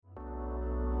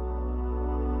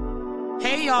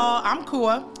Hey y'all, I'm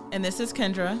Kua. And this is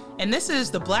Kendra. And this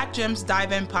is the Black Gems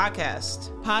Dive In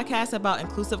podcast. Podcast about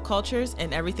inclusive cultures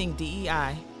and everything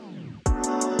DEI.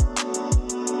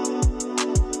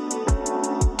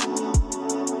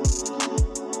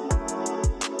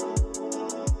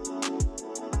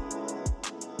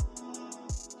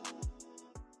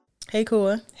 Hey,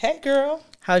 Kua. Hey girl.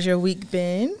 How's your week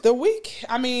been? The week,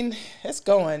 it's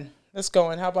going. It's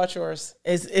going. How about yours?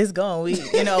 It's going.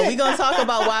 We're going to talk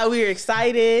about why we were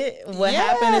excited, what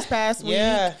happened this past week.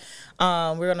 Yeah.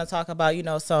 We're going to talk about,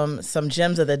 some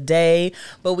gems of the day,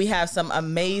 but we have some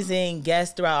amazing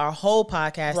guests throughout our whole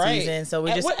podcast season. So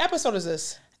what episode is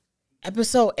this?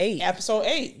 Episode 8. Episode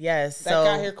 8. Yes. That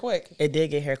got here quick. It did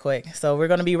get here quick. So we're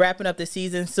going to be wrapping up the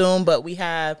season soon, but we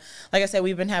have, like I said,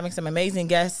 we've been having some amazing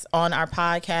guests on our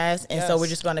podcast. And so we're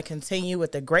just going to continue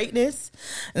with the greatness.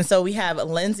 And so we have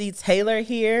Lindsay Taylor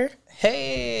here.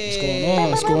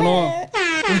 Hey. What's going on?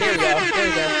 There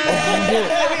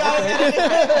we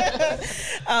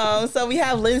go. So we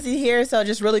have Lindsay here. So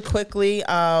just really quickly,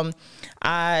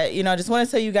 I just want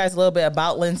to tell you guys a little bit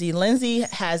about Lindsay. Lindsay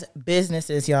has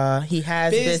businesses, y'all. He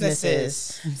has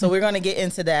businesses. So we're going to get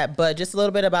into that. But just a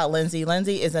little bit about Lindsay.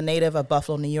 Lindsay is a native of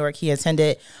Buffalo, New York. He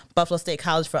attended Buffalo State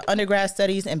College for undergrad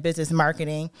studies in business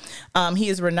marketing. He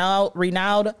is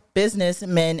renowned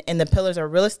businessman in the pillars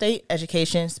of real estate,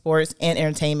 education, sports, and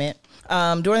entertainment.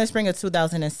 During the spring of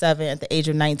 2007, at the age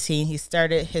of 19, he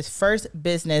started his first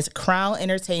business, Crown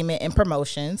Entertainment and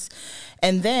Promotions.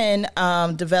 And then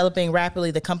developing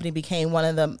rapidly, the company became one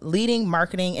of the leading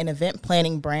marketing and event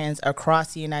planning brands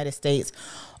across the United States.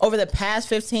 Over the past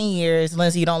 15 years,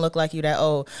 Lindsay, you don't look like you that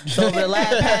old. So over the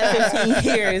past 15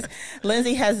 years,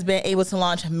 Lindsay has been able to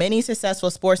launch many successful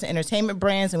sports and entertainment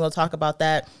brands, and we'll talk about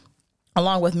that,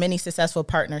 along with many successful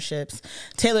partnerships.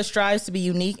 Taylor strives to be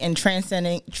unique and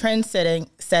trendsetting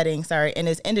in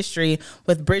his industry,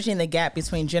 with bridging the gap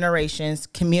between generations,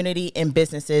 community, and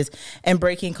businesses, and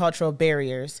breaking cultural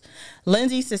barriers.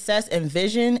 Lindsay's success and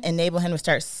vision enable him to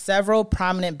start several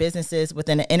prominent businesses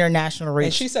within an international reach.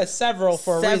 And she said several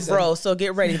for a reason. Several. So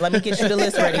get ready. Let me get you the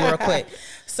list ready real quick.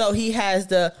 So he has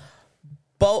the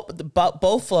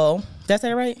Boflo, did I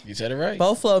say it right? You said it right.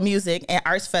 Boflo Music and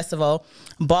Arts Festival,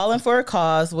 Ballin' for a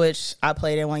Cause, which I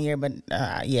played in 1 year, but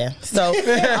yeah. So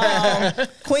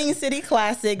Queen City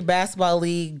Classic, Basketball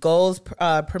League, Goals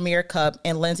Premier Cup,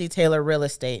 and Lindsay Taylor Real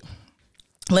Estate.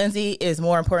 Lindsay is,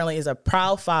 more importantly, is a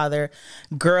proud father,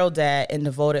 girl dad, and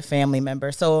devoted family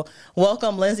member. So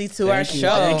welcome, Lindsay, to our show.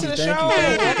 Welcome to the show.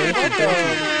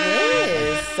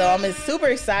 Yes. So I'm super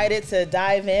excited to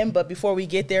dive in, but before we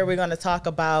get there, we're going to talk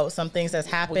about some things that's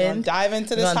happened. We're going to dive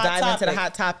into this into the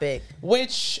hot topic.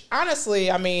 Which, honestly,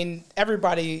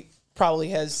 everybody probably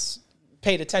has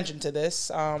paid attention to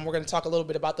this. We're going to talk a little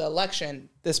bit about the election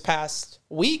this past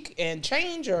week and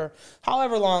change, or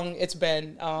however long it's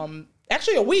been.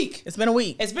 Actually, a week. It's been a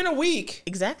week. It's been a week.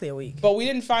 Exactly a week. But we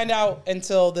didn't find out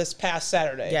until this past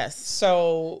Saturday. Yes.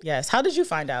 So. Yes. How did you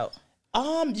find out?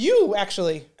 You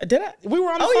actually. Did I? We were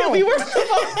on the phone. Oh, yeah, we were on the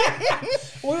phone.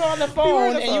 We were on the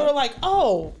phone, and you were like,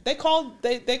 oh, they called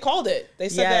it. They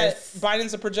said that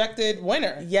Biden's a projected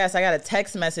winner. Yes, I got a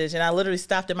text message, and I literally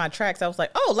stopped in my tracks. I was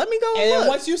like, oh, let me go and look. Then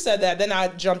once you said that, then I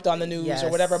jumped on the news or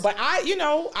whatever. But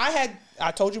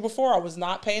I told you before, I was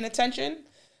not paying attention.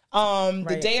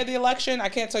 The day of the election, I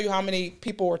can't tell you how many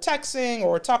people were texting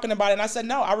or talking about it. And I said,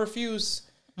 no, I refuse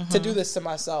to do this to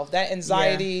myself. That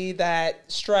anxiety, that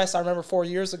stress, I remember 4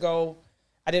 years ago,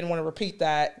 I didn't want to repeat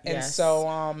that. And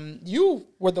so you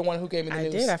were the one who gave me the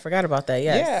news. I did. I forgot about that.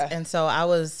 Yes. Yeah. And so I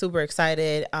was super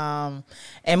excited. And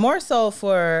more so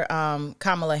for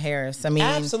Kamala Harris.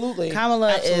 Absolutely.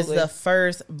 Kamala is the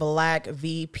first Black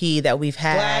VP that we've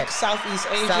had. Black, Southeast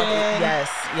Asian. Yes.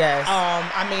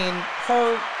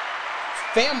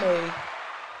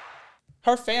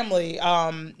 Her family,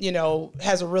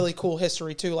 has a really cool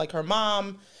history too. Like her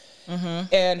mom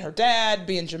and her dad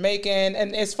being Jamaican.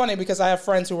 And it's funny because I have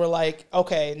friends who were like,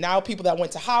 okay, now people that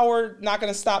went to Howard, not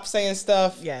going to stop saying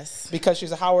stuff. Yes. Because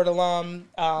she's a Howard alum.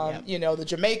 The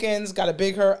Jamaicans got to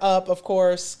big her up, of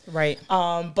course. Right.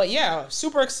 But yeah,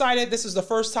 super excited. This is the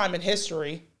first time in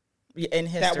history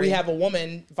that we have a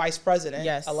woman vice president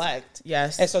elect.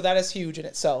 Yes. And so that is huge in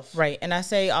itself. Right. And I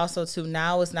say also too,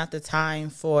 now is not the time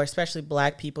for especially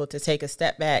Black people to take a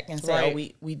step back and say, oh,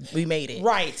 we made it.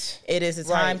 Right. It is a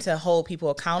time to hold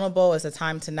people accountable. It's a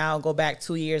time to now go back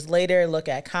 2 years later, look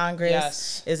at Congress.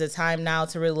 Yes. It's a time now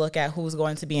to really look at who's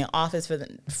going to be in office for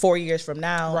 4 years from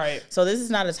now. Right. So this is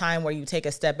not a time where you take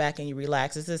a step back and you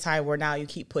relax. This is a time where now you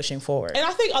keep pushing forward. And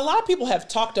I think a lot of people have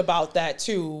talked about that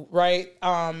too, right?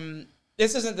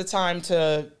 This isn't the time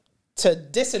to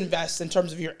disinvest in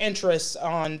terms of your interests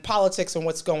on politics and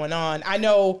what's going on. I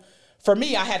know for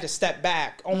me, I had to step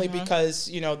back only because,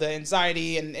 you know, the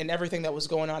anxiety and everything that was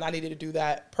going on. I needed to do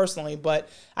that personally, but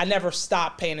I never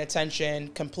stopped paying attention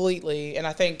completely. And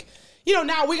I think, you know,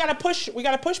 now we got to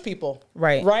push people.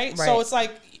 Right. So it's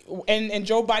like, in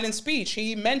Joe Biden's speech,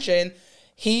 he mentioned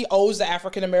he owes the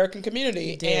African American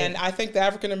community, and I think the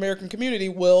African American community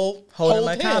will hold him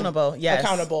accountable.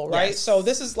 Right. Yes. So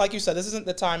this is, like you said, this isn't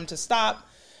the time to stop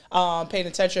paying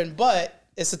attention, but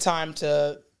it's the time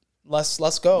to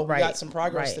let's go. Right. We got some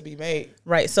progress to be made.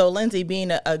 Right. So Lindsay,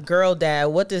 being a girl dad,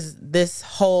 what does this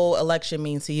whole election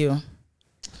mean to you?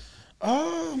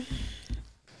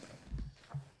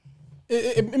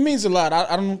 It means a lot.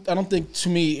 I don't think, to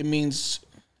me, it means.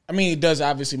 I mean, it does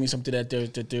obviously mean something that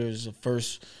there's a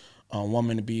first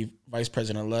woman to be vice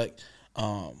president elect.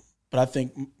 But I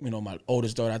think, you know, my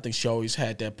oldest daughter, I think she always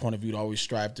had that point of view to always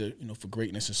strive to, you know, for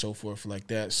greatness and so forth like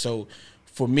that. So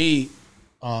for me,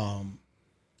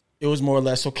 it was more or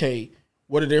less, okay,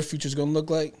 what are their futures going to look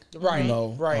like? Right. You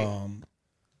know,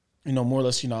 you know, more or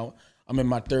less, you know, I'm in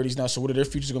my 30s now. So what are their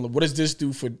futures going to look? What does this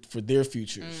do for their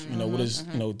futures? Mm-hmm, you know, what is,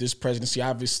 you know, this presidency?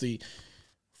 Obviously,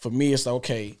 for me, it's like,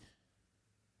 okay,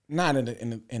 not in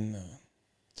the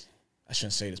I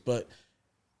shouldn't say this, but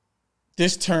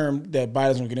this term that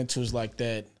Biden's gonna get into is like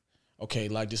that. Okay,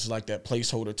 like this is like that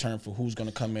placeholder term for who's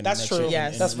gonna come in. That's true.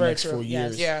 Yes, that's very true. 4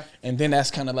 years. Yeah, and then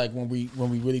that's kind of like when we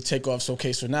really take off. So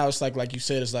okay, so now it's like you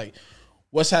said, it's like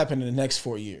what's happening in the next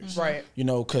 4 years, right? You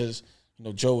know, because you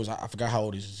know Joe was, I forgot how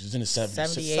old he is. He's in his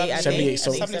 70s. 78.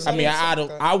 So I mean,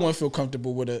 I wouldn't feel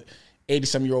comfortable with a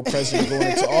 80-some-year-old president going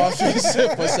into office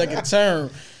for a second term.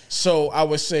 So I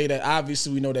would say that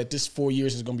obviously we know that this 4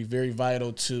 years is going to be very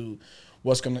vital to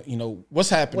what's going to, you know, what's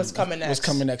happening. What's coming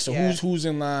next. So who's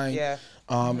in line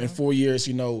in 4 years,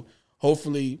 you know,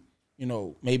 hopefully, you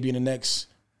know, maybe in the next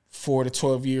 4 to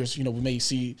 12 years, you know, we may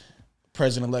see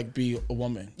President-elect be a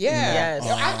woman. Yeah. You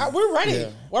know? We're ready. Yeah.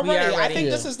 We're ready. I think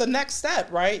this is the next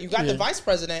step, right? You got the vice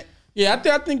president. Yeah,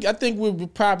 I think we'll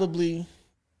probably...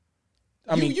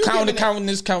 I mean, counting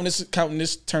this term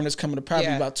that's coming to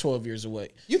probably about 12 years away.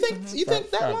 You think you think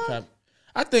that long?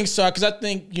 I think so, because I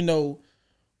think, you know,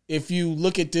 if you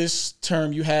look at this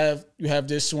term, you have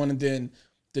this one, and then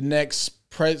the next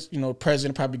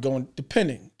president probably going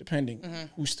depending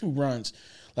who runs.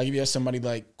 Like if you have somebody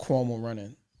like Cuomo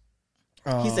running.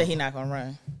 He said he's not gonna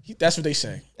run. That's what they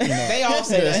say. You know? They all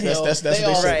say that. That's what they say.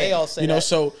 They all say you know, that.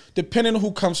 So depending on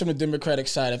who comes from the Democratic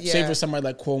side, if say for somebody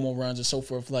like Cuomo runs and so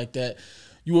forth like that,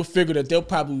 you will figure that they'll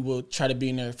probably will try to be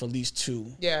in there for at least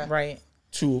two. Yeah. Right.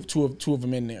 Two of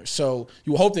them in there. So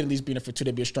you will hope they at least be in there for two.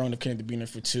 They'd be a strong enough candidate to be in there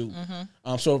for two.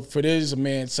 Mm-hmm. So for this a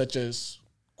man such as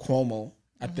Cuomo,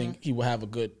 I think he will have a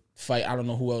good fight. I don't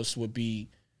know who else would be.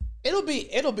 It'll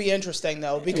be interesting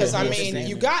though, because I mean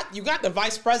you got the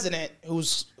vice president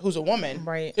who's a woman.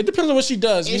 Right. It depends on what she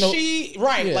does. Is she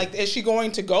right? Yeah. Like is she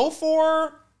going to go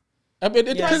for? I mean,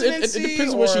 it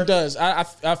depends on what she does.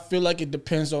 I feel like it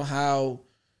depends on how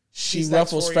she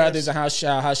ruffles feathers and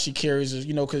how she carries it.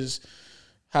 You know, because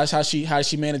how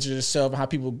she manages herself and how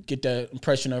people get that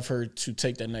impression of her to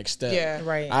take that next step. Yeah.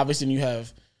 Right. Obviously, you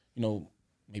have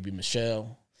maybe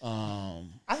Michelle.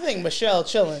 I think Michelle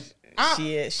chilling.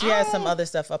 She has some other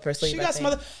stuff up her sleeve. She got some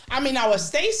other. I mean, now with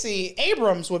Stacey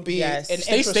Abrams would be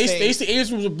interesting. Stacey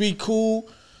Abrams would be cool.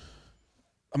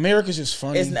 America's just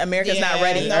funny. America's not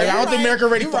ready. I don't think America's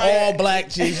ready for all black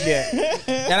chicks yet.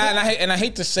 and I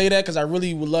hate to say that because I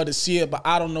really would love to see it, but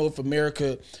I don't know if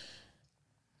America,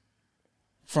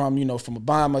 from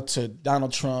Obama to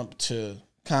Donald Trump to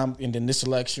and then this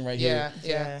election right here.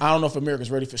 Yeah. I don't know if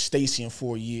America's ready for Stacey in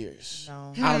 4 years.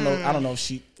 No. I don't know if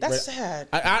she. That's sad.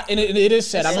 And it is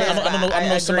sad. I don't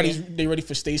know if somebody's ready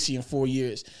for Stacey in 4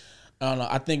 years. I don't know.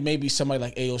 I think maybe somebody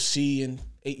like AOC in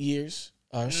 8 years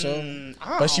or so.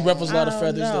 But she ruffles a lot of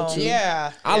feathers though too.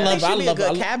 Yeah. I love a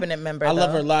good cabinet member. I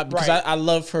love her a lot because I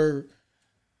love her.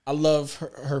 I love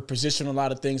her position on a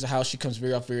lot of things and how she comes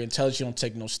very intelligent. She don't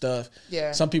take no stuff.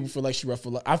 Yeah. Some people feel like she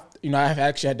ruffles. I've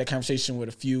actually had that conversation with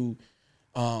a few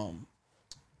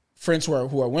friends who are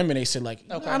women. They said like,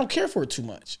 I don't care for her too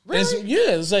much. Really?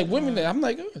 It's like women. I'm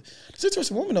like, this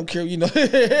interesting woman don't care.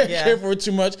 Care for her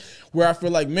too much. Where I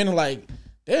feel like men are like,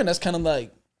 damn, that's kind of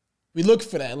like we look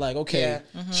for that. Like, okay,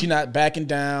 she not backing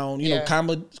down.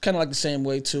 Kind of like the same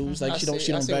way too. It's like she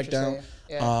don't back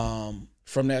down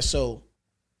from that. So.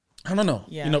 I don't know.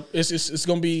 Yeah. It's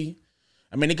gonna be.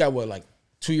 I mean, they got what, like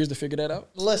 2 years to figure that out?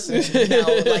 Listen,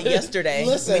 no, like yesterday.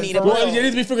 Listen, we need a well, it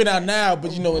needs to be figured out now,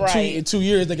 but in 2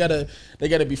 years they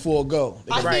gotta be full go.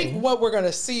 I think what we're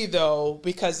gonna see though,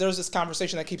 because there's this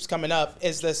conversation that keeps coming up,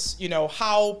 is this,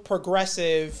 how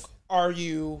progressive are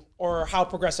you or how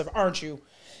progressive aren't you?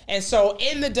 And so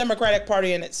in the Democratic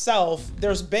Party in itself,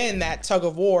 there's been that tug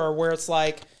of war where it's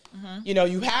like,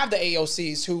 you have the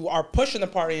AOCs who are pushing the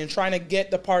party and trying to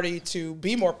get the party to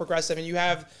be more progressive, and you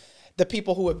have the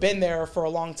people who have been there for a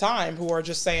long time who are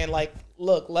just saying like,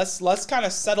 look, let's kind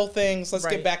of settle things. Let's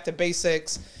get back to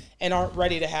basics, and aren't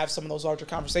ready to have some of those larger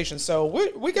conversations. So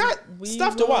we got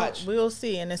stuff to watch. We will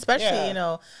see. And especially,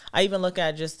 I even look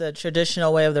at just the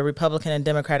traditional way of the Republican and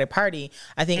Democratic Party.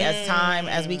 I think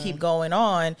as we keep going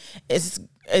on,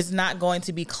 it's not going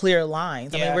to be clear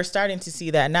lines. I mean, we're starting to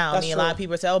see that now. A lot of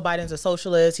people say, Biden's a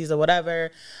socialist, he's a whatever.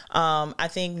 I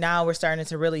think now we're starting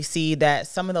to really see that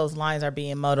some of those lines are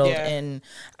being muddled. And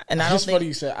I don't think... funny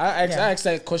you said. I asked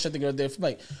that question, I think, the other day. I'm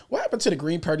like, what happened to the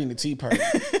Green Party and the Tea Party?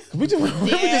 we just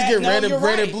get red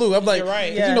and blue. I'm like, you're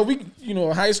right.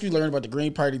 In high school you learned about the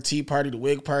Green Party, Tea Party, the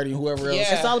Whig Party, and whoever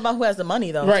else. It's all about who has the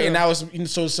money, though. Right, too. and now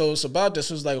it's about this.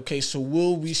 It was like, okay, so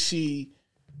will we see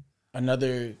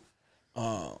another...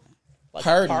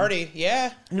 party,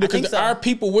 yeah. Because there are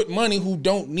people with money who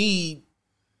don't need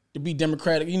to be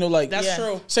Democratic. That's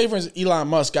true. Say for instance, Elon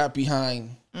Musk got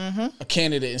behind a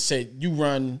candidate and said, "You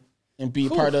run and be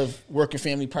part of Working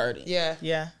Family Party."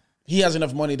 Yeah. He has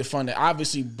enough money to fund it.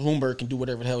 Obviously, Bloomberg can do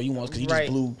whatever the hell he wants because he just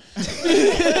blew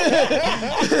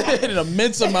an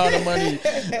immense amount of money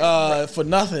for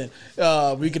nothing.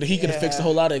 He could have fixed a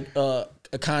whole lot of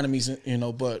economies,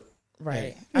 but.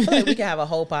 Right. I feel like we could have a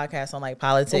whole podcast on like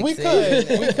politics. We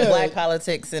could. Black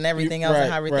politics and everything else and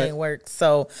how everything works.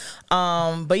 So,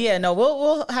 but yeah, no,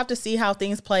 we'll have to see how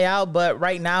things play out. But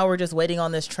right now we're just waiting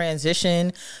on this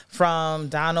transition from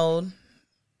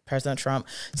President Trump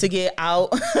to get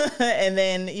out and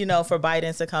then, for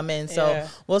Biden to come in. So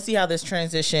we'll see how this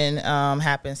transition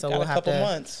happens. So we'll have a couple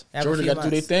months. Georgia got to do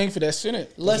their thing for that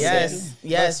Senate. Yes.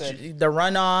 The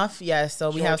runoff. Yes. So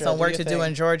we have some work to do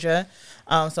in Georgia.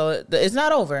 So it's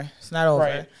not over. It's not over.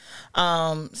 Right.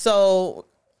 So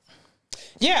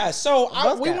we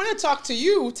want to talk to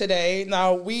you today.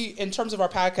 Now, in terms of our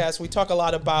podcast, we talk a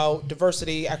lot about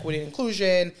diversity, equity, and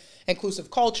inclusion, inclusive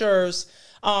cultures.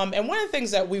 And one of the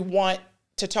things that we want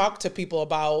to talk to people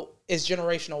about is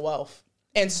generational wealth.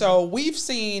 And so we've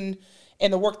seen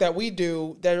in the work that we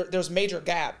do, there's major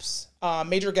gaps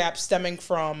stemming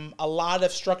from a lot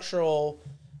of structural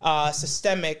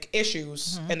systemic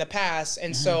issues in the past.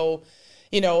 And so,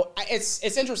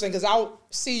 it's interesting because I'll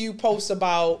see you post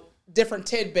about different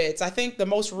tidbits. I think the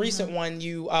most recent one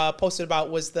you posted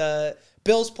about was the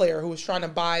Bills player who was trying to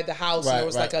buy the house. And there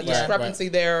was like a discrepancy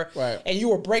there. Right. And you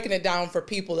were breaking it down for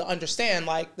people to understand,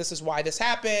 like, this is why this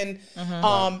happened.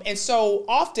 And so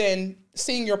often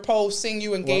seeing your posts, seeing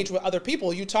you engage with other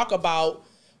people, you talk about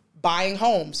buying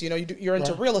homes, you're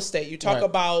into real estate. You talk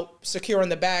about securing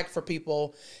the bag for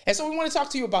people. And so we want to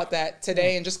talk to you about that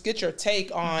today and just get your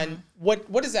take on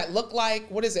what does that look like?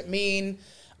 What does it mean?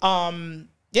 Okay.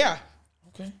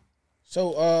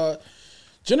 So,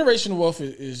 generational wealth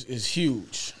is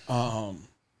huge.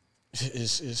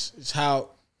 Is how,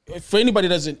 for anybody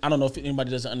I don't know if anybody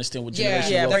doesn't understand what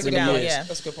generational wealth really is. Yeah,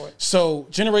 that's a good point. So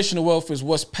generational wealth is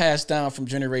what's passed down from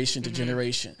generation to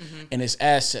generation, and it's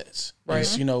assets. Right.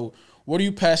 It's, what are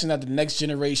you passing out to the next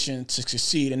generation to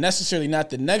succeed, and necessarily not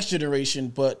the next generation,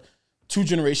 but 2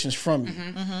 generations from you.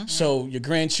 So your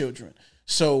grandchildren.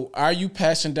 So are you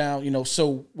passing down?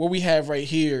 So what we have right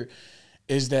here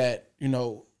is that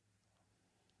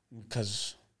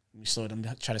because. I'm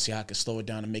trying to see how I can slow it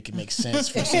down and make it make sense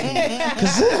for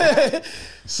some.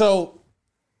 So,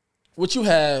 what you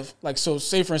have,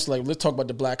 say for instance, let's talk about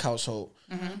the Black household.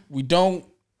 We don't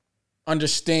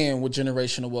understand what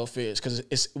generational wealth is because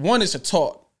it's a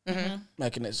taught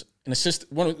mechanism, and it's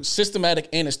systematic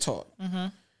and it's taught.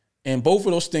 And both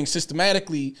of those things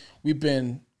systematically we've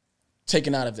been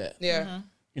taken out of that.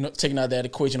 Taking out that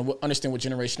equation and understand what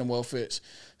generational wealth is.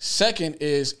 Second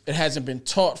is it hasn't been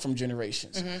taught from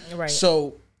generations. Right.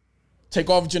 So take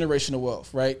off generational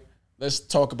wealth, right? Let's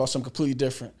talk about something completely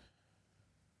different.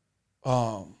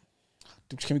 Can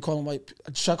we call them white?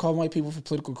 Should I call them white people for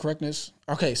political correctness?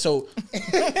 Okay, so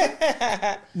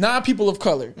non-people of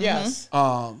color. Yes.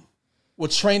 Will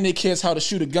train their kids how to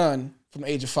shoot a gun from the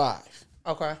age of 5.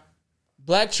 Okay.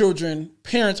 Black children,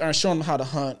 parents aren't showing them how to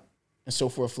hunt. And so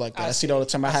forth like that. I see it all the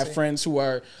time. I have friends who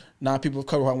are non-people of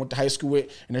color who I went to high school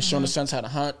with, and they're showing the sons how to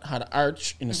hunt, how to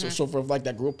arch, and so forth like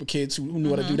that. Group of kids who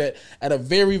knew how to do that at a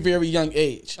very, very young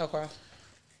age. Okay.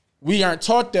 we aren't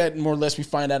taught that, more or less we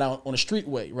find that out on a street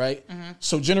way, right?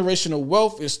 So generational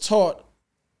wealth is taught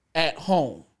at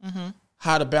home.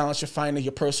 How to balance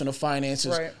your personal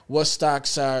finances, right. what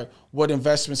stocks are, what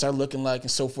investments are looking like,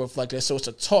 and so forth like that. So it's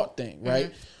a taught thing,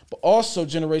 right? But also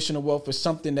generational wealth is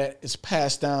something that is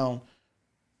passed down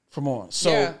from on.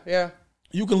 So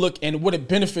you can look and what it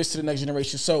benefits to the next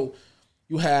generation. So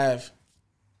you have,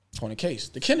 point of case,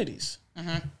 the Kennedys.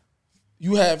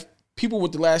 You have people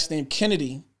with the last name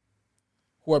Kennedy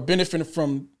who are benefiting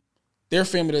from their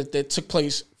family that took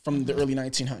place from the early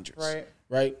 1900s,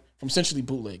 right? From essentially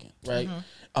bootlegging, right?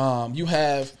 You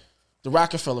have the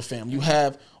Rockefeller family. You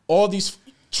have all these.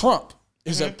 Trump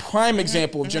is a prime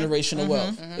example of generational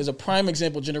wealth. Is a prime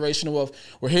example of generational wealth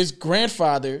where his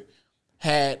grandfather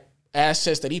had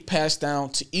assets that he passed down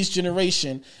to each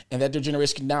generation, and that their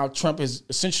generation now Trump has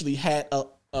essentially had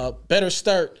a better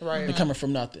start than coming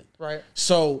from nothing. Right.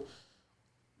 So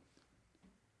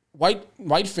white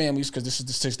families, because this is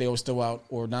the statistics they always throw out,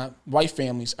 or not, white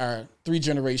families are 3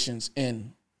 generations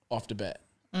in off the bat.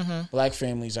 Black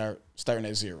families are starting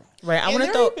at 0. Right. I want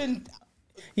to throw.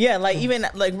 Yeah, like even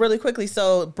like really quickly.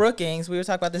 So Brookings, we were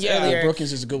talking about this earlier.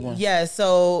 Brookings is a good one. Yeah.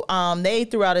 So they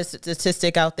threw out a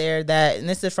statistic out there that, and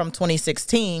this is from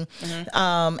 2016,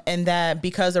 and that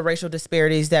because of racial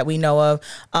disparities that we know of,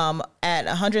 at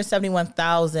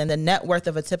 171,000, the net worth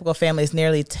of a typical family is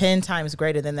nearly 10 times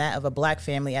greater than that of a black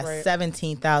family at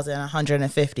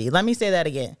 17,150. Let me say that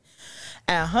again.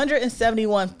 At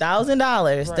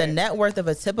 $171,000, the net worth of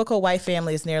a typical white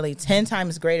family is nearly 10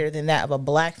 times greater than that of a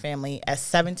black family at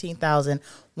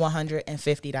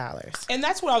 $17,150. And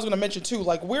that's what I was going to mention too.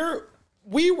 Like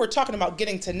we were talking about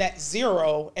getting to net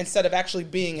zero instead of actually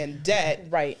being in debt,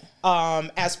 right?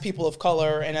 As people of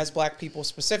color and as black people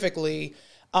specifically,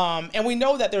 and we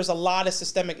know that there's a lot of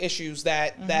systemic issues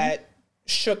that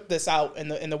shook this out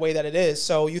in the way that it is.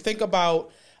 So you think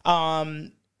about.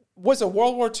 Was it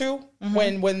World War II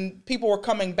when people were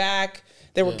coming back?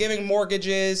 They were giving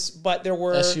mortgages, but there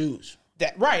were that's huge.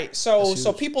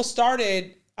 So people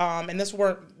started, and this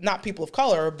were not people of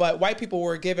color, but white people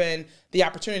were given the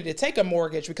opportunity to take a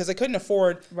mortgage because they couldn't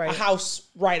afford a house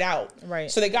right out. Right.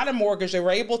 So they got a mortgage. They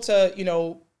were able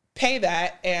to pay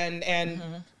that and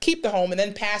keep the home and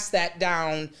then pass that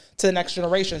down to the next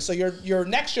generation. So your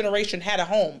next generation had a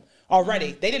home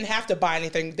already. They didn't have to buy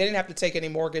anything. They didn't have to take any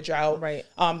mortgage out. Right.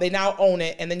 They now own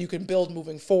it, and then you can build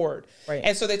moving forward. Right.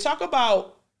 And so they talk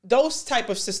about those type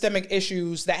of systemic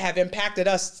issues that have impacted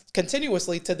us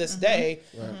continuously to this day.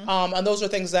 Right. And those are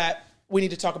things that we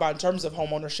need to talk about in terms of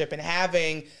home ownership and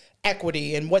having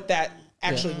equity and what that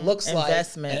actually looks like.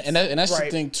 Investment. And that's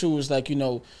the thing too, is like,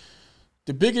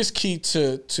 the biggest key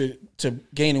to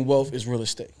gaining wealth is real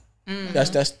estate. That's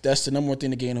the number one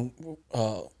thing to gaining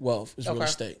wealth is real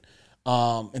estate.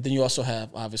 And then you also have,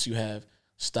 obviously, you have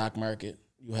stock market,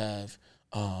 you have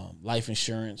life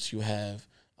insurance, you have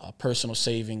personal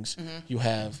savings, you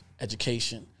have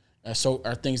education. So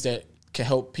are things that can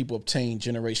help people obtain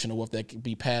generational wealth that can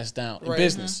be passed down in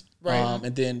business.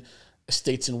 And then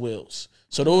estates and wills.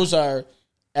 So those are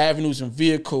avenues and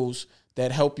vehicles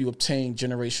that help you obtain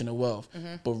generational wealth.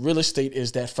 But real estate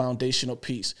is that foundational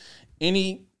piece.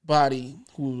 Anybody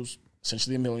who's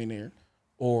essentially a millionaire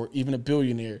or even a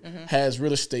billionaire has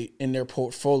real estate in their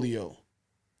portfolio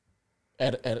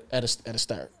at a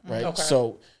start, right? Okay.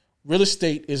 So real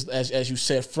estate is, as you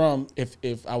said,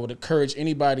 if I would encourage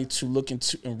anybody to look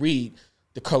into and read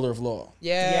The Color of Law.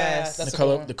 Yes.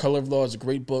 The Color of Law is a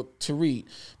great book to read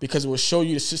because it will show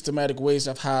you the systematic ways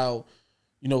of how,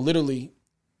 literally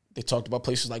they talked about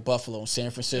places like Buffalo and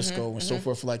San Francisco and so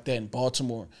forth like that, in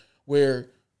Baltimore, where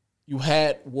you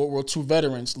had World War II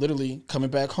veterans literally coming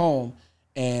back home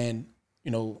and,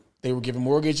 they were given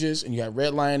mortgages, and you had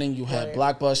redlining, you had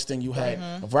blockbusting, you had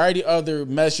a variety of other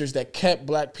measures that kept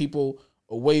black people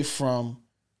away from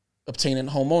obtaining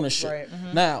home ownership. Right.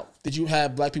 Now, did you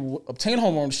have black people obtain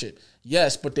home ownership?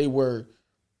 Yes, but they were,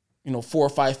 4 or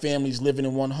 5 families living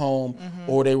in one home,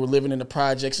 or they were living in the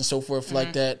projects and so forth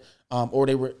like that, or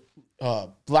they were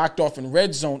blocked off in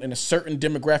red zone in a certain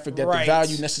demographic that the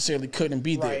value necessarily couldn't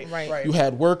be there. Right. You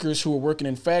had workers who were working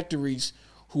in factories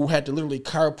who had to literally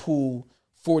carpool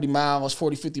 40 miles,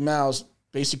 40, 50 miles,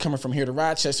 basically coming from here to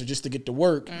Rochester just to get to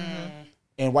work.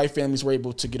 And white families were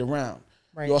able to get around.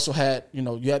 Right. You also had,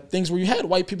 you had things where you had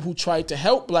white people who tried to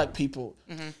help black people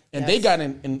and they got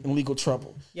in legal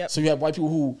trouble. Yep. So you have white people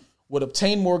who would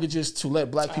obtain mortgages to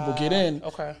let black people get in.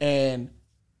 Okay. And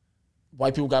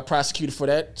white people got prosecuted for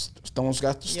that. Stones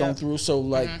got stoned through. So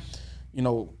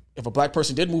if a black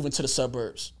person did move into the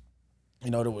suburbs,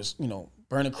 there was,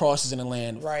 burning crosses in the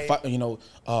land, right?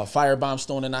 Firebombs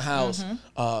thrown in the house,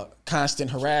 constant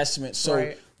harassment.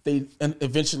 So they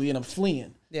eventually end up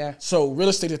fleeing. Yeah. So real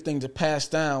estate is a thing to pass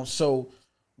down. So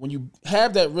when you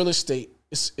have that real estate,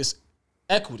 it's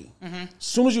equity. As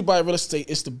soon as you buy real estate,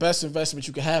 it's the best investment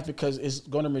you can have because it's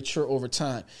going to mature over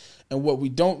time. And what we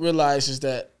don't realize is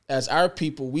that as our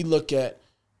people, we look at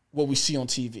what we see on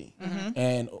TV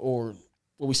or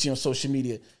what we see on social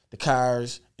media, the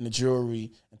cars and the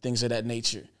jewelry and things of that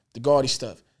nature, the gaudy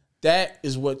stuff. That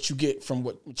is what you get from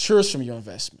what matures from your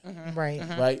investment.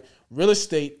 Right? Real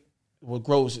estate, what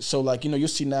grows it. So like, you'll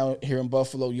see now here in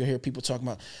Buffalo, you'll hear people talking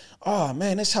about, oh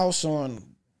man, this house on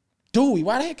Dewey,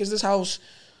 why the heck is this house,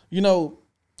 $70,000,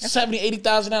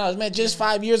 $80,000, man, just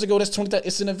 5 years ago, that's $20,000.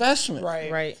 It's an investment.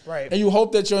 Right. And you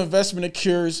hope that your investment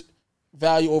accrues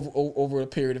value over a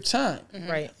period of time.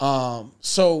 Right.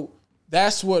 So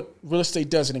that's what real estate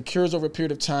does. It accrues over a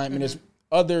period of time, and there's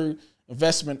other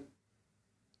investment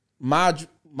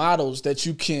models that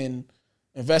you can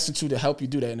invest into to help you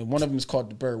do that. And one of them is called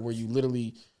the BRRRR, where you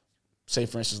literally say,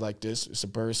 for instance, like this, it's a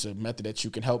BRRRR, it's a method that you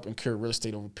can help incur real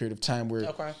estate over a period of time where,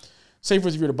 say for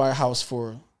instance, if you were to buy a house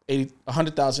for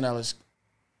 $100,000,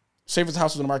 say if the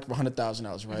house was on the market for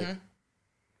 $100,000, right?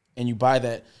 And you buy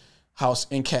that house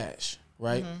in cash,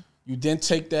 right? You then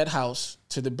take that house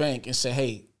to the bank and say,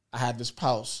 hey, I have this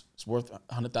house, it's worth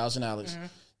 $100,000.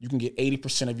 You can get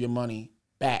 80% of your money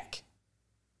back.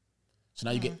 So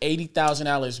now you get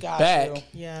 $80,000 back.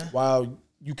 Yeah. While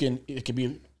it could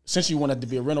be, essentially you want it to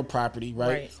be a rental property,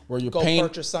 right? Where you're Go paying,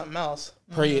 purchase something else.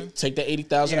 Pay it, take that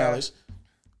 $80,000,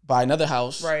 buy another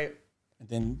house, right? And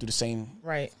then do the same,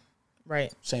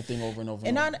 same thing over and over.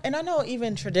 And I know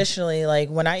even traditionally, like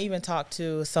when I even talk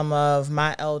to some of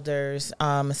my elders,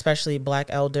 especially Black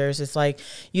elders, it's like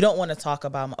you don't want to talk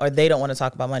about, or they don't want to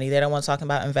talk about money. They don't want to talk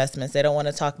about investments. They don't want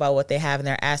to talk about what they have in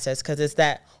their assets because it's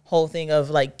that whole thing of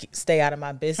like stay out of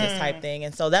my business type thing.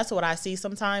 And so that's what I see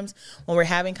sometimes when we're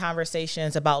having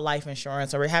conversations about life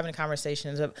insurance or we're having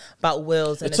conversations about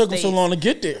wills. And it took them so long to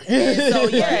get there.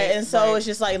 And so it's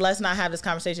just like, let's not have this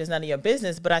conversation. It's none of your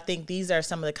business. But I think these are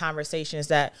some of the conversations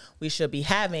that we should be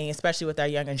having, especially with our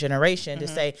younger generation, to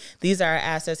say these are our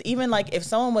assets. Even like if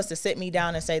someone was to sit me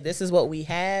down and say, this is what we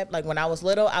have, like when I was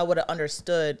little, I would have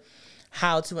understood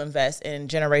how to invest in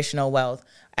generational wealth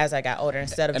as I got older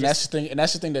instead of that's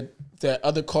the thing that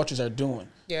other cultures are doing.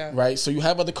 Yeah. Right. So you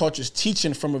have other cultures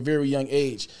teaching from a very young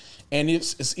age, and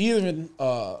it's even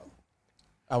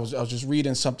I was just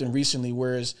reading something recently,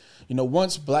 whereas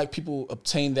once Black people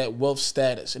obtain that wealth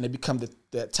status and they become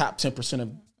the top 10%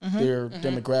 of their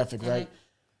demographic, right?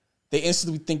 They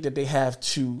instantly think that they have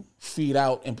to feed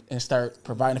out and start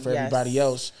providing for everybody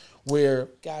else. Where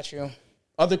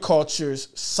other cultures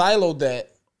silo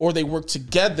that, or they work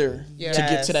together to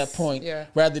get to that point,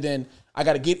 rather than I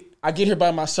get here by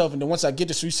myself, and then once I get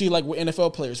this, so you see like with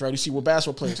NFL players, right? You see with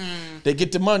basketball players, they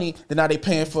get the money, then now they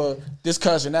paying for this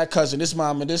cousin, that cousin, this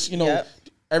mom, and this,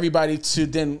 everybody to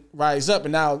then rise up,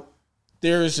 and now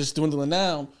theirs is dwindling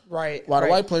down. Right. While the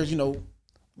white players,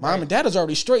 mom and dad is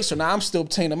already straight, so now I'm still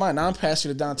obtaining mine. Now I'm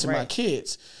passing it down to my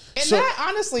kids. And that,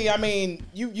 honestly, I mean,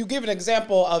 you give an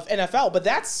example of NFL, but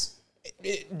that's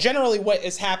generally what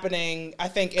is happening, I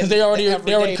think, because they already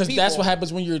because that's what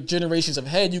happens when you're generations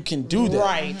ahead. You can do that,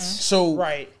 right?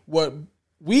 So what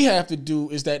we have to do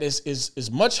is that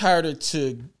is much harder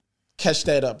to catch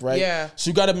that up, right? Yeah. So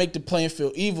you got to make the playing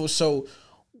field even. So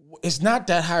it's not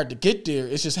that hard to get there.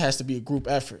 It just has to be a group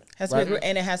effort.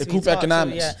 And it has to be group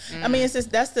economics. I mean, it's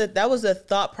just that was the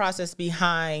thought process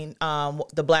behind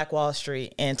the Black Wall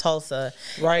Street in Tulsa,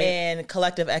 and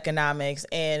collective economics.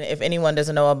 And if anyone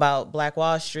doesn't know about Black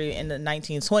Wall Street, in the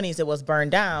 1920s, it was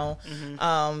burned down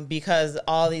because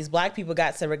all these Black people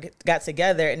got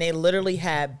together and they literally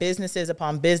had businesses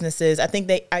upon businesses. I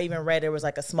think I even read there was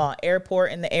like a small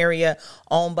airport in the area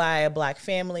owned by a Black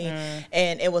family,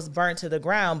 and it was burned to the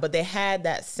ground. But they had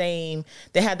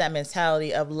that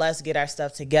mentality of let's get our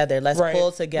stuff together, let's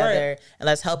pull together, and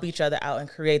let's help each other out and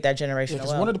create that generational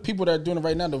wealth. One of the people that are doing it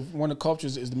right now, one of the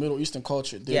cultures is the Middle Eastern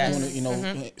culture. They're doing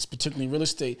it, it's particularly real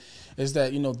estate, is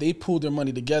that, they pool their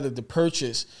money together to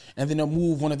purchase, and then they'll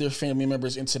move one of their family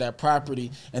members into that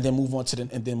property, and then move on to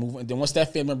and then once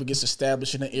that family member gets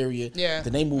established in the area,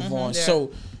 then they move on. Yeah.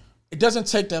 So it doesn't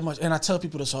take that much. And I tell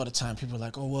people this all the time. People are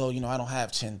like, oh, well, I don't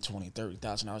have $10,000, $20,000,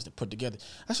 $30,000 to put together.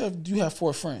 I said, do you have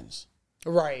 4 friends?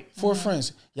 Right. 4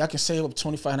 friends. Y'all can save up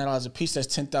 $2,500 a piece.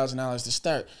 That's $10,000 to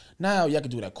start. Now, y'all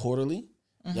can do that quarterly.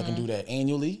 Y'all can do that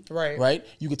annually. Right.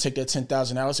 You could take that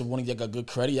 $10,000. If one of y'all got good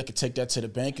credit, y'all could take that to the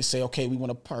bank and say, okay, we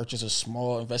want to purchase a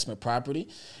small investment property.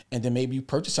 And then maybe you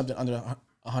purchase something under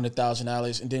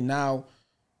 $100,000. And then now,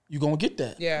 you're going to get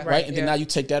that. Yeah. Right. And then now you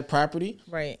take that property.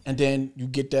 Right. And then you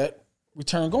get that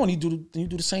return going. You do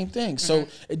the same thing. So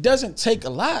it doesn't take a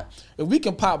lot. If we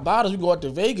can pop bottles, we go out to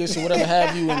Vegas or whatever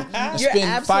have you and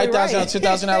spend $5,000,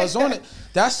 $10,000 on it.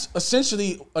 That's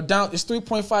essentially it's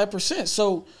 3.5%.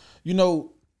 So,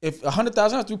 if $100,000,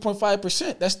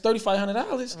 3.5%, that's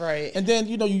 $3,500. Right. And then,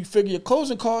 you figure your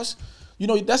closing costs,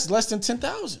 that's less than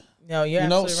 $10,000. No, you're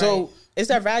absolutely right. It's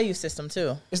their value system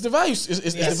too. It's the value. It's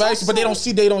the value, but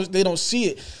they don't see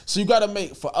it. So you got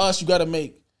to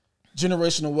make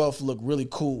generational wealth look really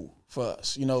cool for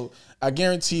us. I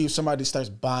guarantee if somebody starts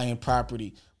buying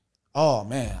property, oh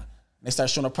man, they start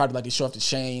showing up property like they show off the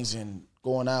chains and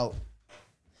going out.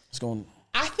 It's going.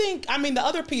 I think, the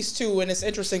other piece too, and it's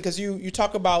interesting because you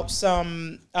talk about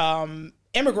some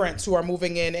immigrants who are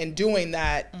moving in and doing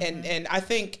that, and I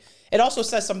think it also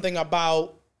says something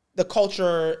about the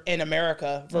culture in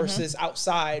America versus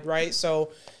outside, right?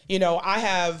 So, I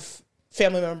have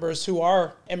family members who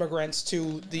are immigrants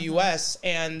to the U.S.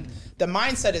 and the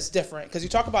mindset is different because you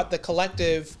talk about the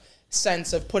collective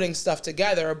sense of putting stuff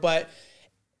together, but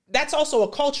that's also a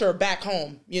culture back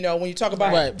home. When you talk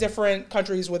about different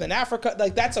countries within Africa,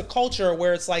 like that's a culture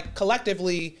where it's like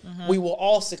collectively we will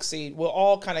all succeed. We'll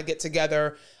all kind of get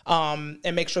together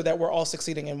and make sure that we're all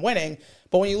succeeding and winning.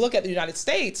 But when you look at the United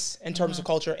States in terms of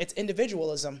culture, it's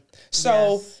individualism.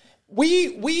 So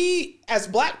we as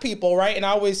Black people, right? And I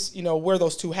always, wear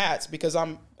those two hats because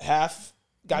I'm half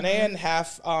Ghanaian,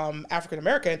 half African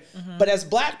American. But as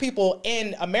Black people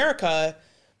in America,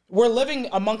 we're living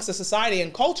amongst a society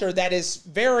and culture that is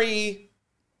very,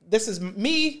 this is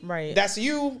me, right? That's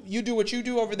you. You do what you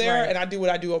do over there, and I do what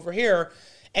I do over here.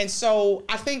 And so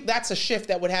I think that's a shift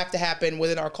that would have to happen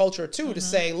within our culture too, to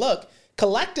say, look,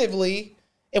 collectively,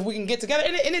 if we can get together,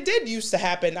 and it did used to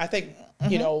happen, I think,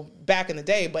 back in the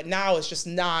day, but now it's just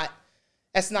not,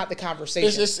 that's not the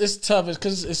conversation. It's tough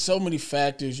because it's so many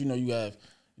factors. You have,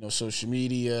 social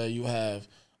media, you have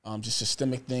just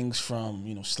systemic things from,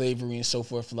 slavery and so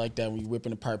forth like that. When you're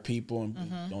whipping apart people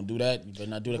and don't do that, you better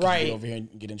not do that because you get over here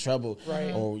and get in trouble.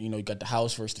 Right. Or, you got the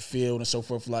house versus the field and so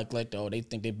forth like that. Oh, they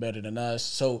think they're better than us.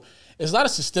 So there's a lot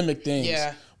of systemic things.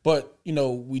 Yeah. But,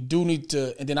 we do need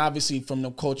to, and then obviously from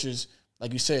the cultures,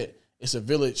 like you said, it's a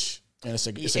village and it's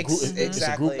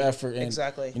a group effort.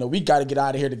 And, we got to get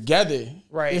out of here together.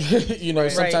 Right.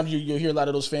 Sometimes you'll hear a lot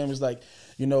of those families like,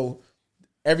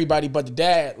 everybody but the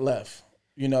dad left.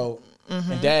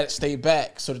 And dad stayed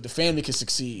back so that the family can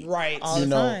succeed. Right. All the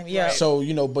time. Yeah.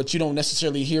 So, but you don't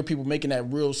necessarily hear people making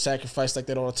that real sacrifice like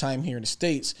that all the time here in the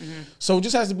States. So it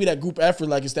just has to be that group effort.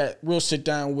 Like it's that real sit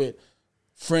down with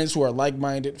friends who are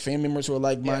like-minded, family members who are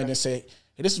like-minded and say,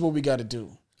 hey, this is what we got to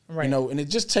do. Right. And it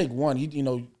just take one,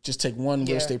 just take one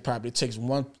real estate property. It takes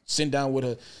one sit down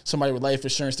with somebody with life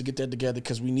insurance to get that together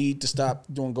because we need to stop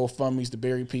doing GoFundMes to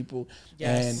bury people.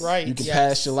 Yes. And you can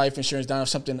pass your life insurance down if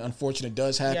something unfortunate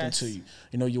does happen to you.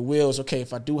 Your wills, okay,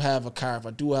 if I do have a car, if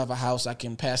I do have a house, I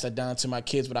can pass that down to my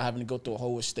kids without having to go through a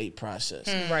whole estate process.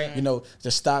 Right.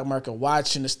 The stock market,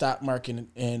 watching the stock market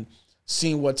and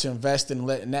seeing what to invest in and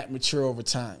letting that mature over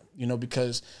time,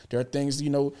 because there are things,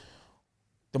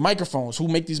 the microphones, who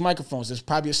make these microphones? There's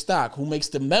probably a stock. Who makes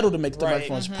the metal to make the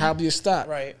microphones? Probably a stock.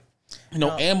 Right.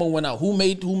 Ammo went out. Who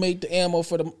made the ammo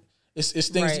for the? It's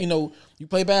things. You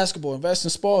play basketball, invest in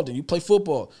Spalding. You play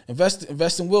football,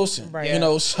 invest in Wilson. Right.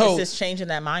 So it's just changing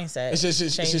that mindset. It's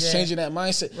just changing that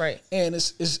mindset. Right. And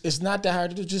it's not that hard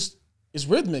to do. Just it's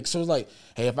rhythmic. So it's like,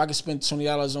 hey, if I could spend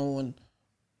 $20 on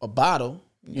a bottle,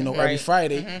 every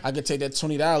Friday, I could take that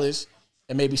 $20.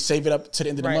 And maybe save it up to the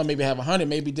end of the month. Maybe have 100.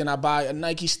 Maybe then I buy a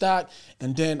Nike stock,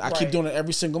 and then I keep doing it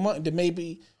every single month. And then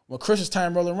maybe when Christmas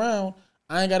time roll around,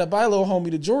 I ain't got to buy little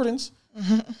homie the Jordans.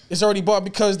 It's already bought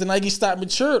because the Nike stock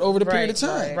matured over the period of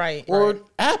time. Right. Or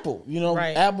Apple.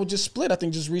 Apple just split. I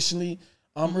think just recently,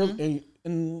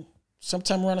 in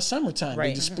sometime around the summertime,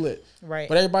 they just split. Right.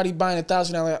 But everybody buying a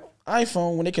 $1,000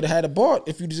 iPhone when they could have had it bought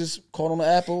if you just called on the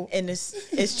Apple. And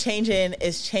it's changing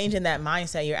that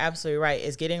mindset. You're absolutely right.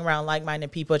 It's getting around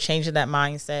like-minded people, changing that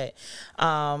mindset.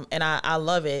 And I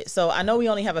love it. So I know we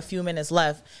only have a few minutes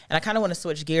left, and I kind of want to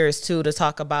switch gears too to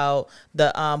talk about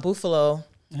the Buffalo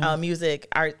Music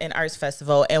Art and Arts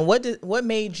Festival. And what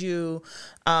made you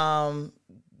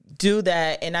do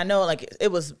that? And I know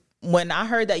it was when I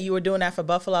heard that you were doing that for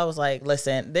Buffalo, I was like,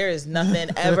 listen, there is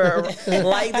nothing ever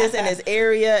like this in this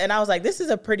area. And I was like, this is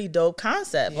a pretty dope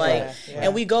concept.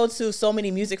 And we go to so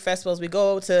many music festivals. We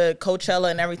go to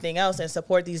Coachella and everything else and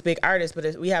support these big artists.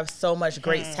 But we have so much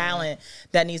great talent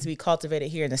that needs to be cultivated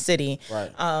here in the city.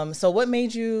 Right. So what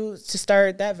made you to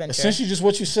start that venture? Essentially just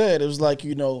what you said. It was like,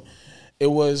 it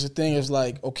was a thing. It was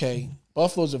like, okay,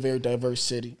 Buffalo's a very diverse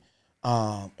city.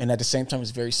 And at the same time,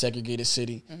 it's a very segregated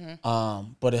city.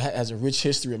 But it has a rich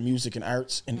history of music and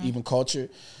arts and even culture.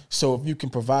 So if you can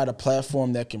provide a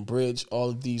platform that can bridge all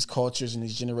of these cultures and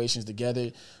these generations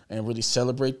together and really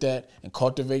celebrate that and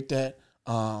cultivate that,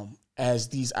 as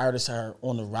these artists are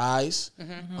on the rise,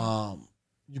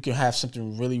 you can have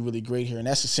something really, really great here. And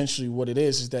that's essentially what it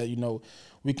is that, you know,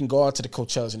 we can go out to the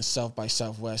Coachellas and the South by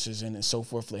Southwesters and so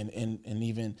forth, and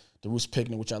even the Roots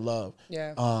Picnic, which I love.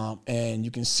 Yeah. And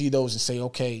you can see those and say,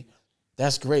 okay,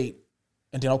 that's great.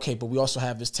 And then, okay, but we also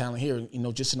have this talent here. You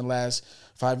know, just in the last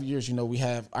 5 years, you know, we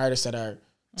have artists that are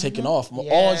taking off.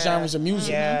 All genres of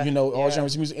music, you know, all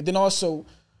genres of music. And then also,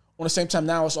 on the same time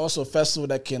now, it's also a festival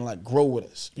that can like grow with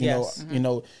us. You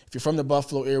know, if you're from the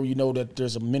Buffalo area, you know that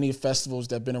there's many festivals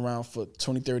that have been around for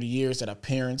 20, 30 years that our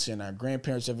parents and our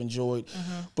grandparents have enjoyed.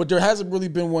 But there hasn't really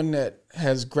been one that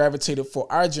has gravitated for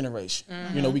our generation.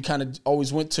 You know, we kind of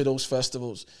always went to those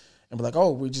festivals and be like,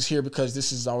 oh, we're just here because this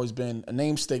has always been a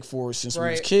namesake for us since we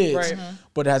was kids.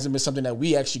 But it hasn't been something that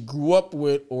we actually grew up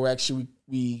with or actually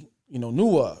we you know,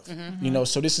 knew of. You know,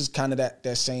 so this is kind of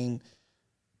that same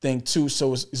thing too.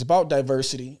 So it's about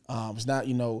diversity. It's not,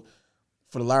 you know,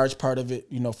 for the large part of it,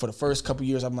 you know, for the first couple of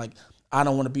years, I'm like, I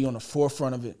don't want to be on the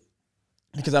forefront of it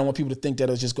because I don't want people to think that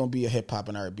it's just going to be a hip hop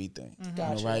and R&B thing, you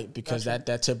know, right? Because that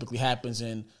typically happens in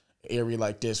an area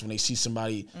like this when they see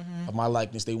somebody of my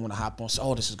likeness, they want to hop on. So,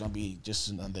 oh, this is going to be just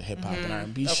another hip hop and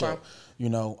R&B show, you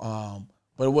know.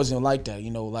 But it wasn't like that,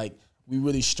 you know. Like we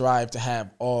really strive to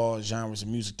have all genres of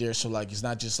music there. So like it's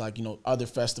not just like, you know, other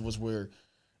festivals where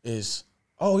it's,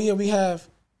 oh yeah, we have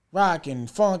rock and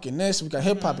funk and this. We got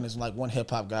hip hop and there's like one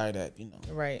hip hop guy that, you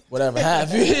know, whatever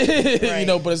have you, you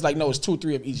know. But it's like, no, it's 2 or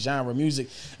 3 of each genre of music,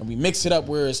 and we mix it up.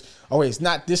 Whereas, oh, it's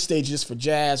not this stage just for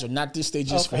jazz or not this stage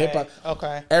just for hip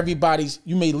hop. Everybody's,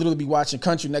 you may literally be watching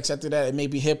country. Next after that, it may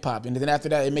be hip hop, and then after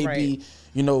that, it may be,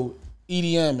 you know,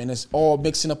 EDM, and it's all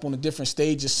mixing up on the different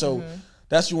stages. So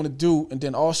that's what you want to do, and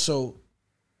then also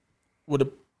with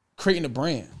creating a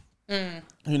brand.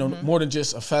 You know, more than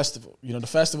just a festival. You know, the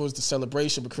festival is the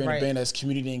celebration, but creating a band that's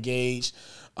community engaged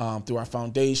through our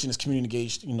foundation, is community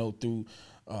engaged, you know, through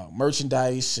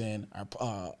merchandise and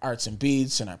our arts and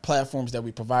beats and our platforms that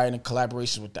we provide in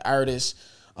collaboration with the artists,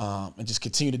 and just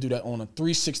continue to do that on a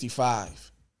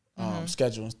 365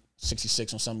 schedule,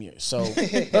 66 on some years. So,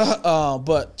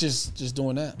 but just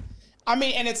doing that. I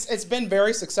mean, and it's been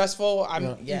very successful.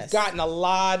 You've gotten a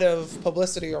lot of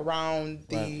publicity around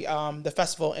the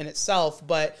festival in itself.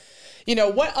 But, you know,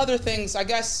 what other things? I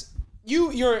guess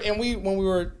when we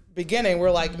were beginning,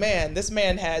 we're like, man, this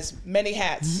man has many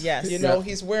hats. You know,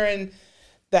 he's wearing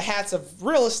the hats of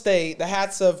real estate, the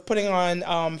hats of putting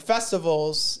on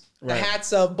festivals, the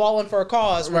hats of Ballin' for a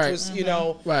Cause, which was you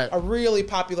know a really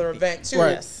popular event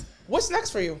too. What's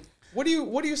next for you? What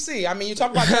do you see? I mean, you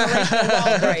talk about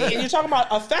generational wealth, and you're talking about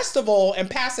a festival and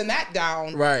passing that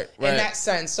down, in that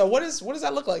sense. So what does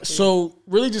that look like? So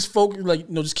really, just focus, like,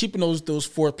 you know, just keeping those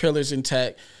 4 pillars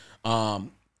intact.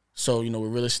 So, you know,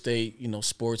 with real estate, you know,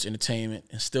 sports, entertainment,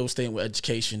 and still staying with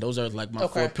education. Those are like my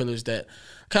 4 pillars that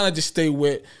kind of just stay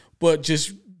with, but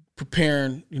just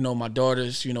preparing, you know, my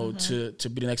daughters, you know, to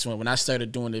be the next one. When I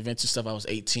started doing the events and stuff, I was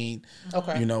 18.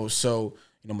 You know, so,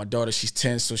 you know, my daughter, she's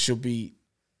 10, so she'll be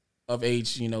of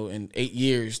age, you know, in 8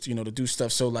 years, you know, to do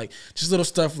stuff. So like just little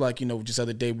stuff like, you know, just the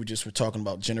other day we were talking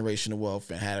about generational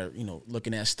wealth and had her, you know,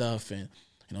 looking at stuff, and,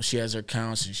 you know, she has her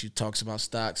accounts and she talks about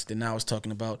stocks. Then now I was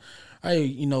talking about, hey,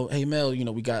 you know, hey Mel, you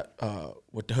know, we got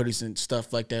with the hoodies and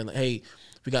stuff like that. Like, hey,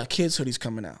 we got kids hoodies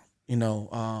coming out. You know,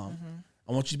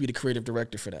 I want you to be the creative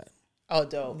director for that. Oh,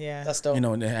 dope. Yeah. That's dope. You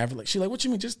know, and then have like, she's like, what you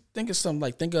mean? Just think of something,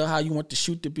 like think of how you want the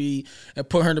shoot to be and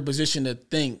put her in a position to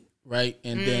think. Right,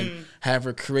 and then have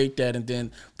her create that, and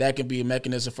then that can be a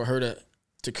mechanism for her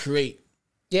to create.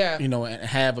 You know, and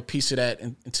have a piece of that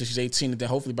until she's 18, and then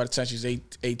hopefully by the time she's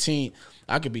 18,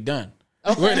 I could be done.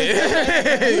 You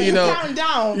know, counting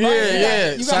down.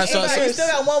 You still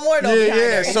got one more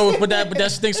though. So, but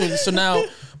that's the thing. So now,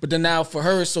 but then now for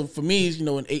her, so for me, you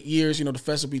know, in 8 years, you know, the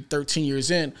festival will be 13 years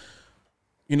in.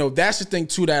 You know, that's the thing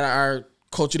too that our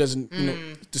culture doesn't. You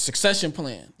know, the succession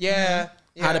plan.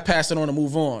 How to pass it on and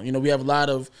move on. You know, we have a lot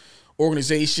of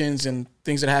organizations and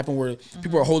things that happen where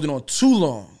people are holding on too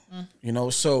long. You know,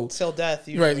 so till death.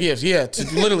 Usually. Right? Yes.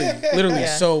 Literally.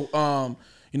 So,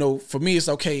 you know, for me, it's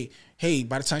okay. Hey,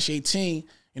 by the time she's 18,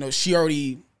 you know, she's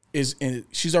already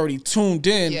tuned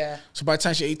in. So by the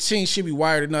time she's 18, she'll be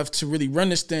wired enough to really run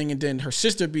this thing, and then her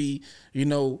sister be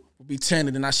 10,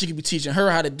 and then now she could be teaching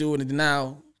her how to do it, and then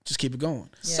now just keep it going.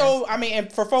 Yeah. So, I mean,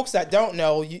 and for folks that don't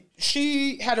know,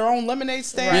 she had her own lemonade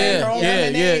stand, her own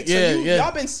lemonade.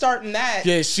 Y'all been starting that.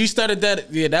 Yeah, she started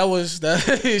that. Yeah, that was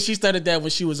she started that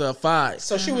when she was 5.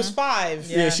 So she was 5.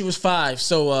 Yeah, she was 5.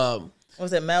 So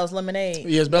was it Mel's Lemonade?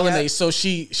 Yeah, it's Melanie. So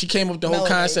she came up with the whole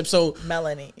concept. So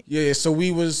Melanie. Yeah, so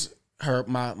we was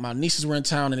my nieces were in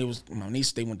town, and it was my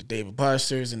niece. They went to David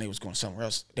Buster's, and they was going somewhere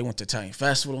else. They went to Italian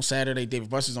Festival on Saturday, David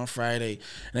Buster's on Friday,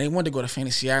 and they wanted to go to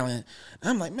Fantasy Island. And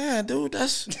I'm like, man, dude,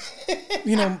 that's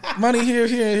money here,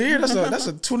 That's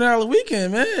a $200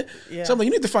 weekend, man. Yeah. So I'm like,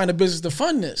 you need to find a business to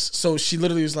fund this. So she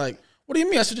literally was like, what do you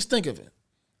mean? I said, just think of it.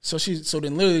 So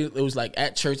then literally it was like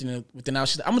at church, and within hours,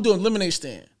 she's like, I'm gonna do a lemonade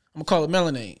stand. I'm gonna call it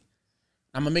Melanade.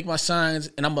 I'm gonna make my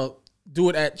signs, and I'm gonna do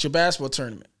it at your basketball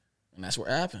tournament, and that's what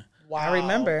happened. Wow. I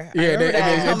remember. Yeah,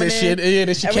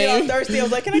 then she came. On Thursday, I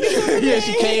was like, "Can I get some?" Yeah,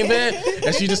 she came in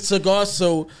and she just took off.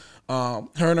 So, her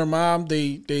and her mom,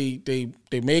 they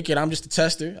make it. I'm just a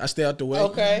tester. I stay out the way.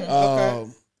 Okay.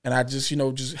 And I just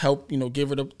just help give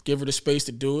her the space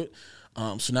to do it.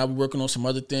 So now we're working on some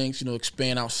other things.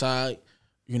 Expand outside.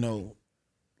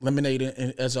 Lemonade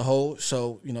as a whole,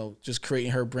 so just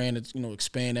creating her brand,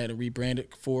 expand that and rebrand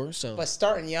it for her. So, but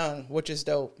starting young, which is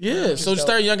dope. Yeah, so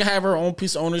starting young and have her own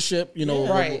piece of ownership.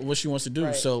 What she wants to do.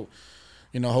 Right. So,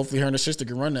 hopefully her and her sister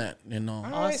can run that. All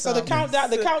right, so the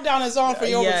countdown is on for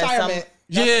your retirement.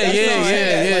 Yeah.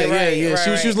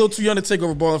 She was a little too young to take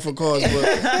over Balling for Cause,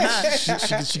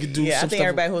 but she could do. Yeah, some I think stuff.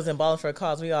 everybody who was in Balling for a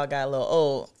Cause, we all got a little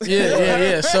old.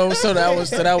 Yeah. So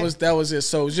that was it.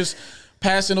 So just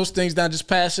passing those things down, just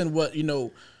passing what I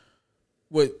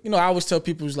always tell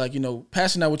people is like,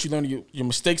 passing out what you learned your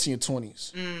mistakes in your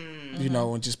 20s,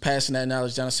 and just passing that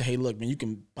knowledge down and say, hey, look, man, you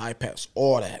can bypass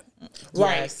all that.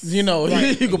 Right. Yes. You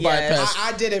can bypass.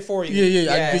 I did it for you. Yeah.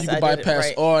 Yes, you can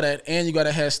bypass all that, and you got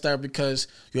a head start because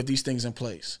you have these things in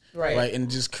place. Right. And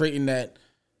just creating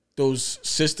those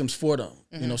systems for them.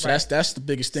 So that's the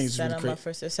biggest thing. Set them up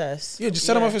for success. Yeah, just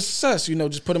set them up for success.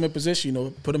 Just put them in position.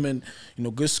 Put them in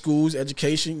good schools,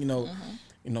 education.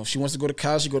 If she wants to go to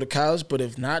college, she go to college. But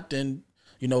if not, then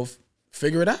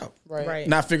figure it out. Right.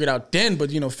 Not figure it out then,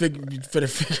 but figure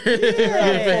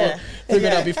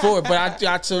it out before. But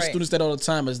I tell students that all the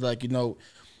time. Is like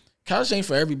college ain't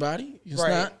for everybody. It's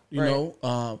not.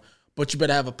 But you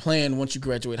better have a plan once you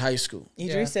graduate high school.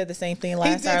 Idris said the same thing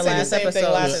last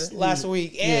episode. Last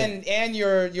week. And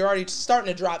you're already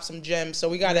starting to drop some gems. So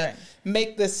we got to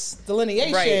make this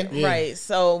delineation. Right.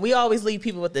 So we always leave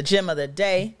people with the gem of the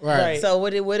day. Right. So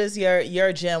what is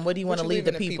your gem? What do you want to leave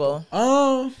the people?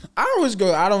 I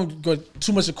don't go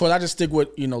too much of course. I just stick with,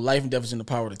 life and death is in the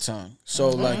power of the tongue. So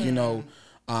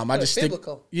I just stick.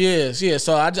 Biblical. Yes.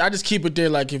 So I just keep it there.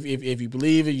 Like if you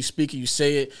believe it, you speak it, you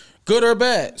say it, good or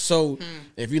bad. So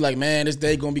if you like, man, this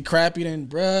day gonna be crappy, then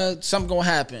bruh, something gonna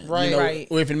happen. Right.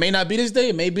 Or if it may not be this day,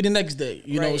 it may be the next day.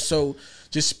 You know. So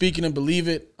just speaking and believe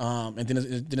it, and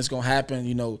then it's gonna happen.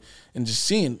 And just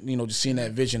seeing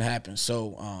that vision happen.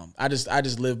 So I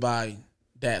just live by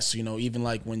that. So even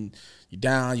like when you're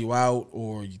down, you out,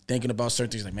 or you're thinking about certain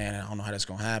things, like man, I don't know how that's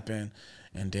gonna happen.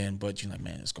 And then, but you're like,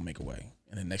 man, it's gonna make a way.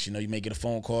 And then next, you may get a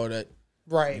phone call that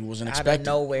you wasn't expecting.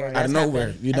 Out of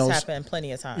nowhere. That's happened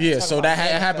plenty of times. Yeah, so that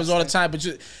happens all the time. But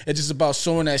it's just about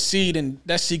sowing that seed, and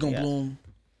that seed gonna bloom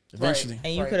eventually.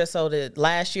 And you could have sold it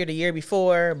last year, the year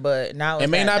before, but now it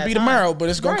may not be tomorrow, but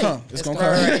it's gonna come. It's gonna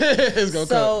come. It's gonna come.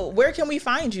 So where can we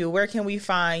find you? Where can we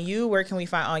find you? Where can we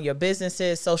find on your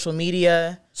businesses, social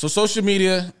media? So social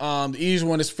media, the easiest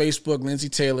one is Facebook, Lindsay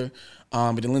Taylor.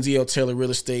 But the Lindsay L. Taylor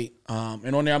Real Estate.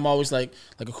 And on there, I'm always like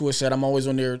Akua said, I'm always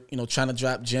on there, trying to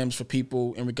drop gems for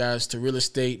people in regards to real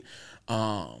estate.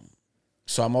 So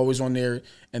I'm always on there.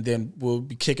 And then we'll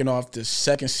be kicking off the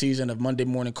second season of Monday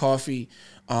Morning Coffee,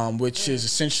 which is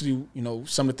essentially,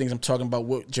 some of the things I'm talking about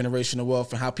with generational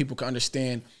wealth and how people can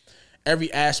understand every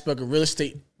aspect of real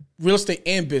estate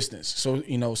and business. So,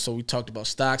 so we talked about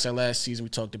stocks our last season. We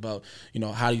talked about,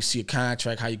 how you see a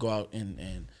contract, how you go out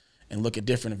and look at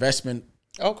different investment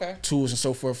tools and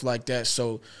so forth like that.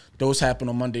 So those happen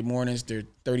on Monday mornings. They're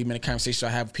 30-minute conversations I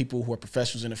have with people who are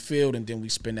professionals in the field, and then we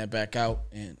spin that back out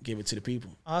and give it to the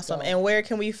people. Awesome. So, and where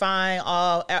can we find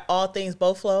all things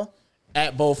BoFlo?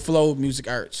 At BoFlo Music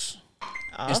Arts.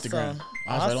 Awesome. Instagram.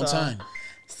 I was right on time.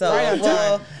 So,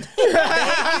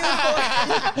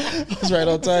 That's right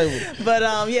on time.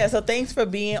 But so thanks for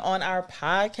being on our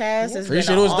podcast.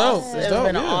 Appreciate it. It was dope. It's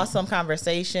been an awesome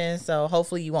conversation. So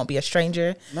hopefully you won't be a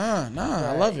stranger. Nah.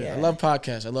 I love it. Yeah. I love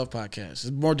podcasts.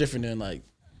 It's more different than like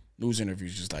news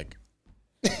interviews. Just like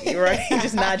Right,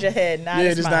 just nod your head.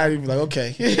 Just not even like,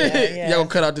 okay. Y'all gonna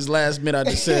cut out this last minute I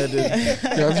just said.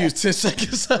 I've used 10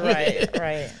 seconds.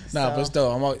 Right. Nah, but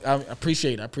still, I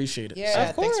appreciate it. Yeah,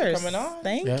 of course. Thanks for coming on.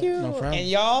 Thank you. No problem. And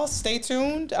y'all stay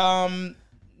tuned.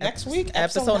 Next week,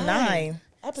 episode 9.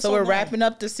 So we're wrapping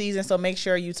up the season. So make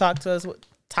sure you talk to us with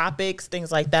topics,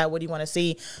 things like that. What do you want to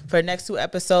see for the next 2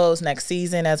 episodes next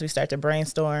season as we start to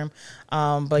brainstorm?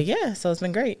 But yeah, so it's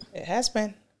been great. It has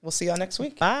been. We'll see y'all next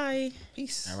week. Bye.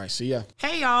 Peace. All right, see ya.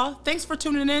 Hey, y'all. Thanks for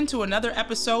tuning in to another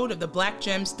episode of the Black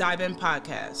Gems Dive In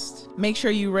podcast. Make sure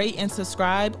you rate and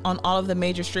subscribe on all of the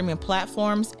major streaming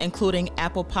platforms, including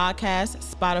Apple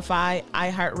Podcasts, Spotify,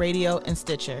 iHeartRadio, and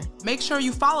Stitcher. Make sure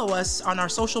you follow us on our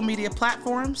social media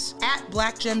platforms at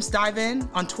Black Gems Dive In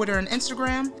on Twitter and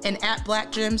Instagram, and at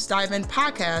Black Gems Dive In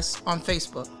Podcast on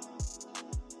Facebook.